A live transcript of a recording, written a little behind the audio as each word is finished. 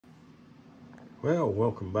Well,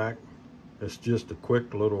 welcome back. It's just a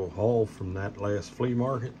quick little haul from that last flea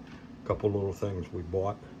market. A couple little things we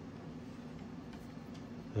bought.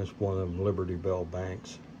 That's one of them Liberty Bell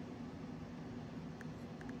banks.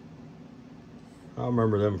 I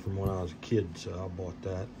remember them from when I was a kid, so I bought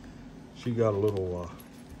that. She got a little,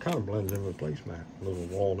 kind of blends in with the placemat. A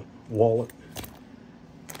little wallet.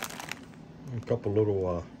 A couple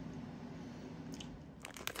little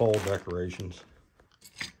fall decorations.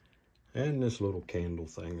 And this little candle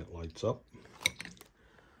thing that lights up.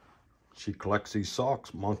 She collects these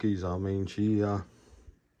socks, monkeys. I mean, she has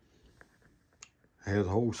a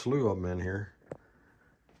whole slew of them in here.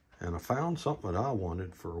 And I found something that I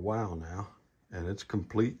wanted for a while now. And it's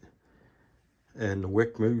complete. And the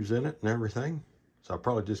wick moves in it and everything. So I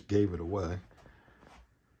probably just gave it away.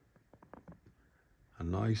 A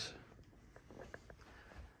nice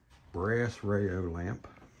brass Rayo lamp.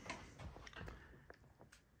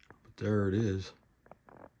 But there it is.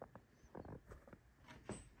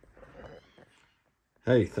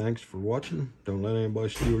 Hey, thanks for watching. Don't let anybody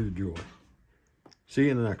steal your joy. See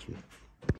you in the next one.